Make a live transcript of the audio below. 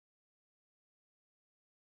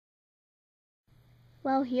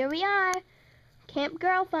Well, here we are. Camp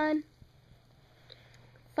Girl Fun.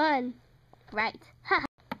 Fun. Right. Ha.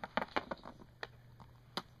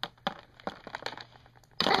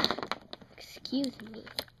 Excuse me.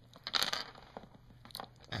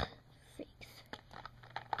 Freaks.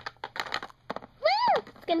 Woo!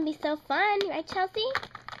 It's gonna be so fun, right, Chelsea?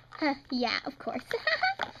 Huh, yeah, of course.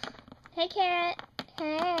 Hey, Carrot.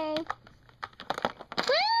 Hey. Woo!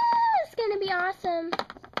 It's gonna be awesome.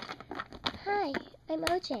 Hi, I'm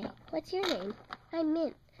OJ. What's your name? I'm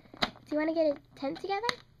Mint. Do you want to get a tent together?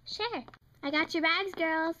 Sure. I got your bags,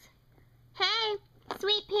 girls. Hey,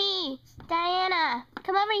 Sweet Pea, Diana,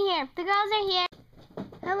 come over here. The girls are here.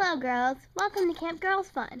 Hello, girls. Welcome to Camp Girls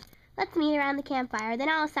Fun. Let's meet around the campfire, then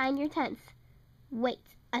I'll assign your tents. Wait,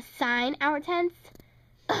 assign our tents?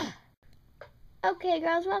 Ugh. Okay,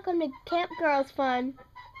 girls, welcome to Camp Girls Fun.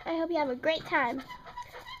 I hope you have a great time.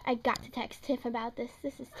 I got to text Tiff about this.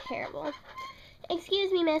 This is terrible.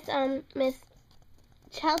 Excuse me, Miss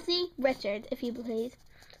Chelsea Richards, if you please.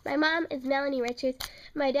 My mom is Melanie Richards.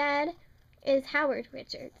 My dad is Howard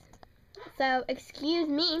Richards. So, excuse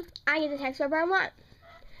me, I get to text wherever I want.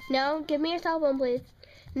 No, give me your cell phone, please.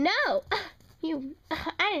 No!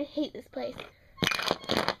 I hate this place.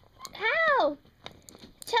 How?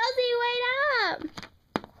 Chelsea, wait up!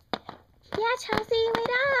 Yeah, Chelsea, wait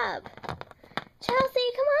up!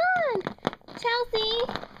 Chelsea, come on! Chelsea!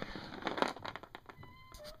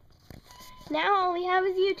 Now all we have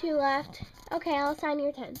is you two left. Okay, I'll assign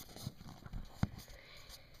your tents.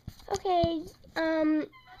 Okay,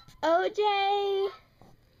 OJ,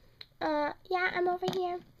 yeah, I'm over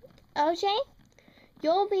here. OJ,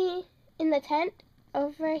 you'll be in the tent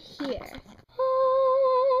over here.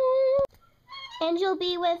 And you'll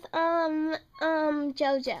be with,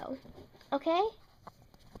 JoJo, okay?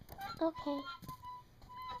 Okay.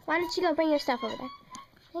 Why don't you go bring your stuff over there?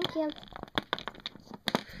 Thank you.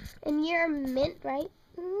 And you're Mint, right?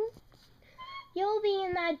 Mm-hmm. You'll be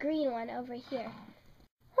in that green one over here.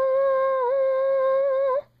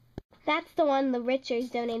 That's the one the Richards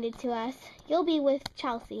donated to us. You'll be with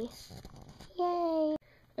Chelsea. Yay.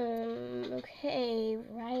 Okay,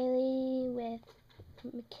 Riley with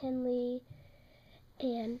McKinley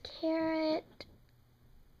and Carrot.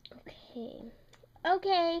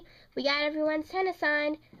 Okay, we got everyone's tent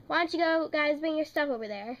assigned. Why don't you go, guys, bring your stuff over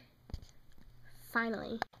there.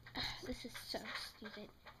 Finally. This is so stupid.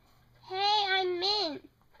 Hey, I'm Mint.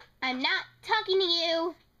 I'm not talking to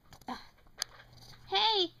you. Ugh.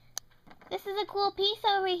 Hey, this is a cool piece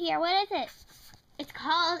over here. What is it? It's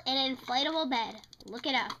called an inflatable bed. Look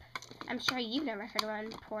it up. I'm sure you've never heard of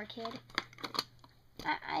one, poor kid.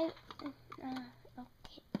 Okay,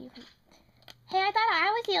 you can... Hey, I thought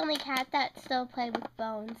I was the only cat that still played with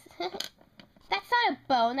bones. That's not a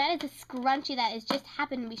bone. That is a scrunchie that is just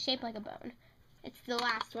happened to be shaped like a bone. It's the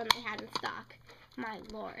last one they had in stock. My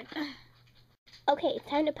lord. Okay, it's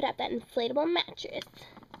time to put up that inflatable mattress.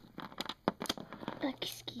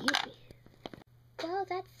 Excuse me. Whoa,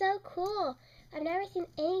 that's so cool. I've never seen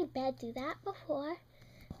any bed do that before.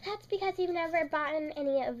 That's because you've never bought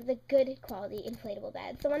any of the good quality inflatable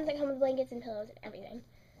beds. The ones that come with blankets and pillows and everything.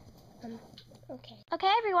 Okay.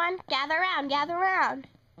 Okay, everyone, gather around, gather around.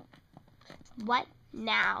 What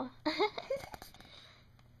now?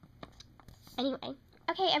 Anyway.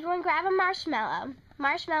 Okay, everyone grab a marshmallow.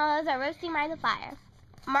 Marshmallows are roasting by the fire.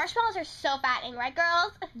 Marshmallows are so fattening, right,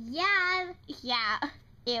 girls? Yeah. Yeah.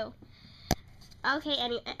 Ew.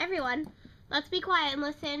 Okay, everyone, let's be quiet and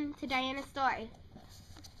listen to Diana's story.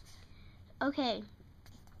 Okay.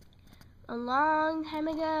 A long time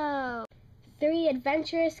ago, 3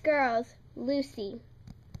 adventurous girls, Lucy,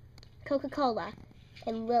 Coca-Cola,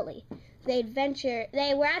 and Lily, they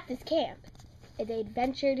were at this camp, and they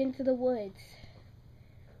adventured into the woods.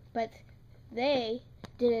 But they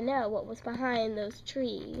didn't know what was behind those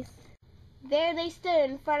trees. There they stood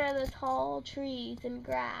in front of the tall trees and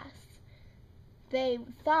grass. They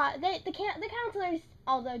thought, the counselors,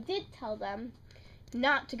 although did tell them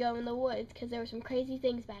not to go in the woods because there were some crazy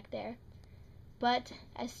things back there. But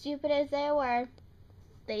as stupid as they were,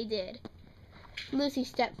 they did. Lucy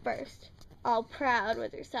stepped first, all proud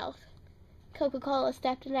with herself. Coca-Cola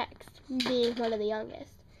stepped next, being one of the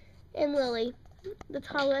youngest. And Lily, the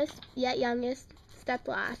tallest yet youngest, stepped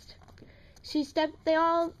last. They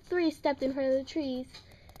all 3 stepped in front of the trees,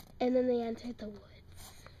 and then they entered the woods.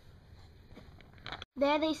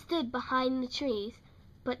 There they stood behind the trees,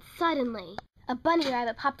 but suddenly a bunny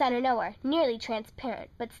rabbit popped out of nowhere, nearly transparent,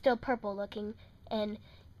 but still purple looking and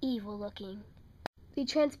evil looking. The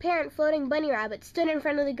transparent floating bunny rabbit stood in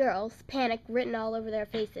front of the girls, panic written all over their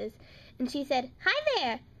faces, and she said, "Hi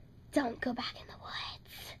there! Don't go back in the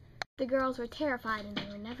woods." The girls were terrified and they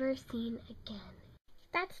were never seen again.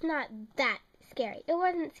 That's not that scary. It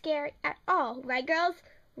wasn't scary at all, right, girls?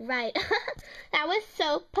 Right. That was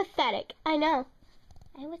so pathetic. I know.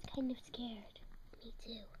 I was kind of scared. Me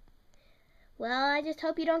too. Well, I just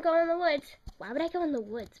hope you don't go in the woods. Why would I go in the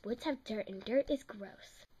woods? Woods have dirt, and dirt is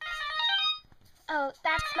gross. Oh,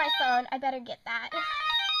 that's my phone. I better get that.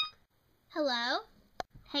 Hello?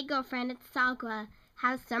 Hey, girlfriend, it's Salwa.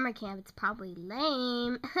 How's summer camp? It's probably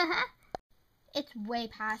lame. It's way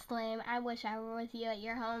past lame. I wish I were with you at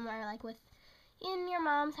your home or like in your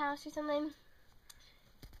mom's house or something.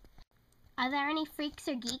 Are there any freaks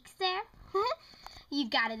or geeks there? You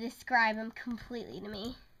gotta describe them completely to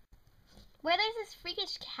me. Where there's this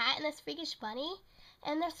freakish cat and this freakish bunny,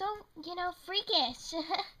 and they're so, freakish.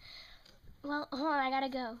 Well, hold on, I gotta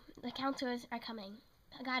go. The counselors are coming.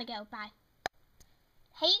 I gotta go. Bye.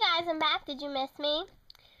 Hey, you guys, I'm back. Did you miss me?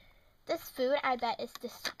 This food, I bet, is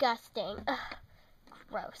disgusting. Ugh,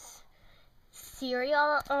 gross.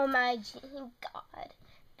 Cereal? Oh my God.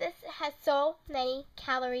 This has so many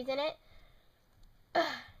calories in it. Ugh,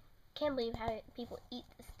 can't believe how people eat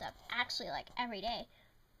this stuff actually like every day.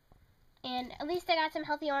 And at least I got some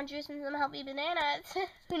healthy orange juice and some healthy bananas.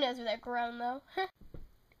 Who knows where they're grown though.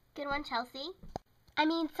 Good one, Chelsea. I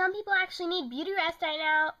mean, some people actually need beauty rest right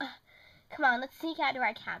now. Ugh, come on, let's sneak out to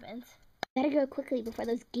our cabins. Better go quickly before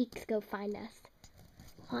those geeks go find us.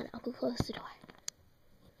 Hold on, I'll go close the door.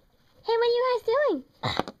 Hey, what are you guys doing?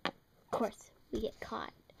 Of course, we get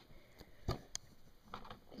caught.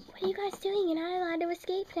 What are you guys doing? You're not allowed to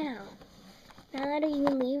escape now. Not allowed to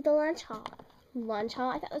even leave the lunch hall. Lunch hall?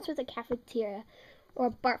 I thought this was a cafeteria or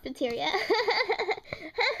a barfeteria.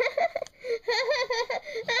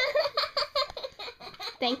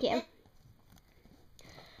 Thank you.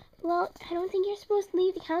 Well, I don't think you're supposed to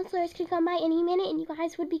leave. The counselors could come by any minute and you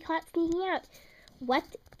guys would be caught sneaking out. What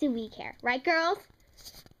do we care? Right, girls?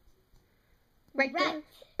 Right.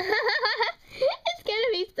 It's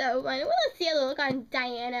gonna be so fun. We'll see the look on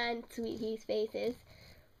Diana and Sweetie's faces.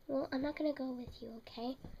 Well, I'm not gonna go with you,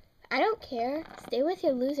 okay? I don't care. Stay with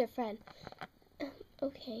your loser friend.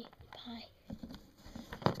 Okay, bye.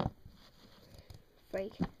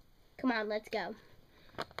 Freak. Come on, let's go.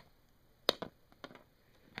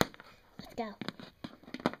 Let's go.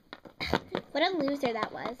 What a loser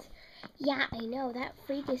that was. Yeah, I know. That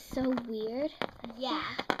freak is so weird. Yeah.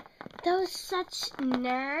 Those such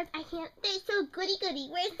nerds. I can't. They're so goody-goody.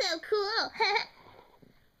 We're so cool.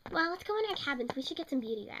 Well, let's go in our cabins. We should get some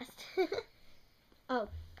beauty rest. Oh,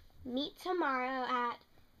 meet tomorrow at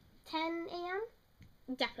 10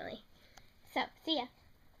 a.m.? Definitely. So, see ya.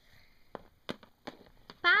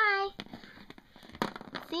 Bye.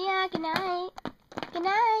 See ya. Good night. Good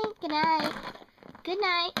night. Good night. Good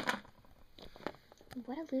night.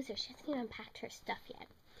 What a loser. She hasn't even unpacked her stuff yet.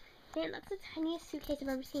 Man, that's the tiniest suitcase I've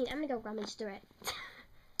ever seen. I'm gonna go rummage through it.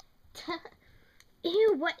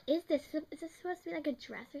 Ew, what is this? Is this supposed to be like a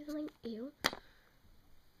dress or something? Ew.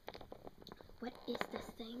 What is this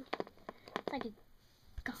thing? It's like a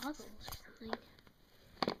goggles or something.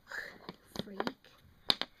 Freak.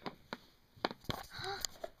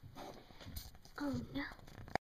 Oh no.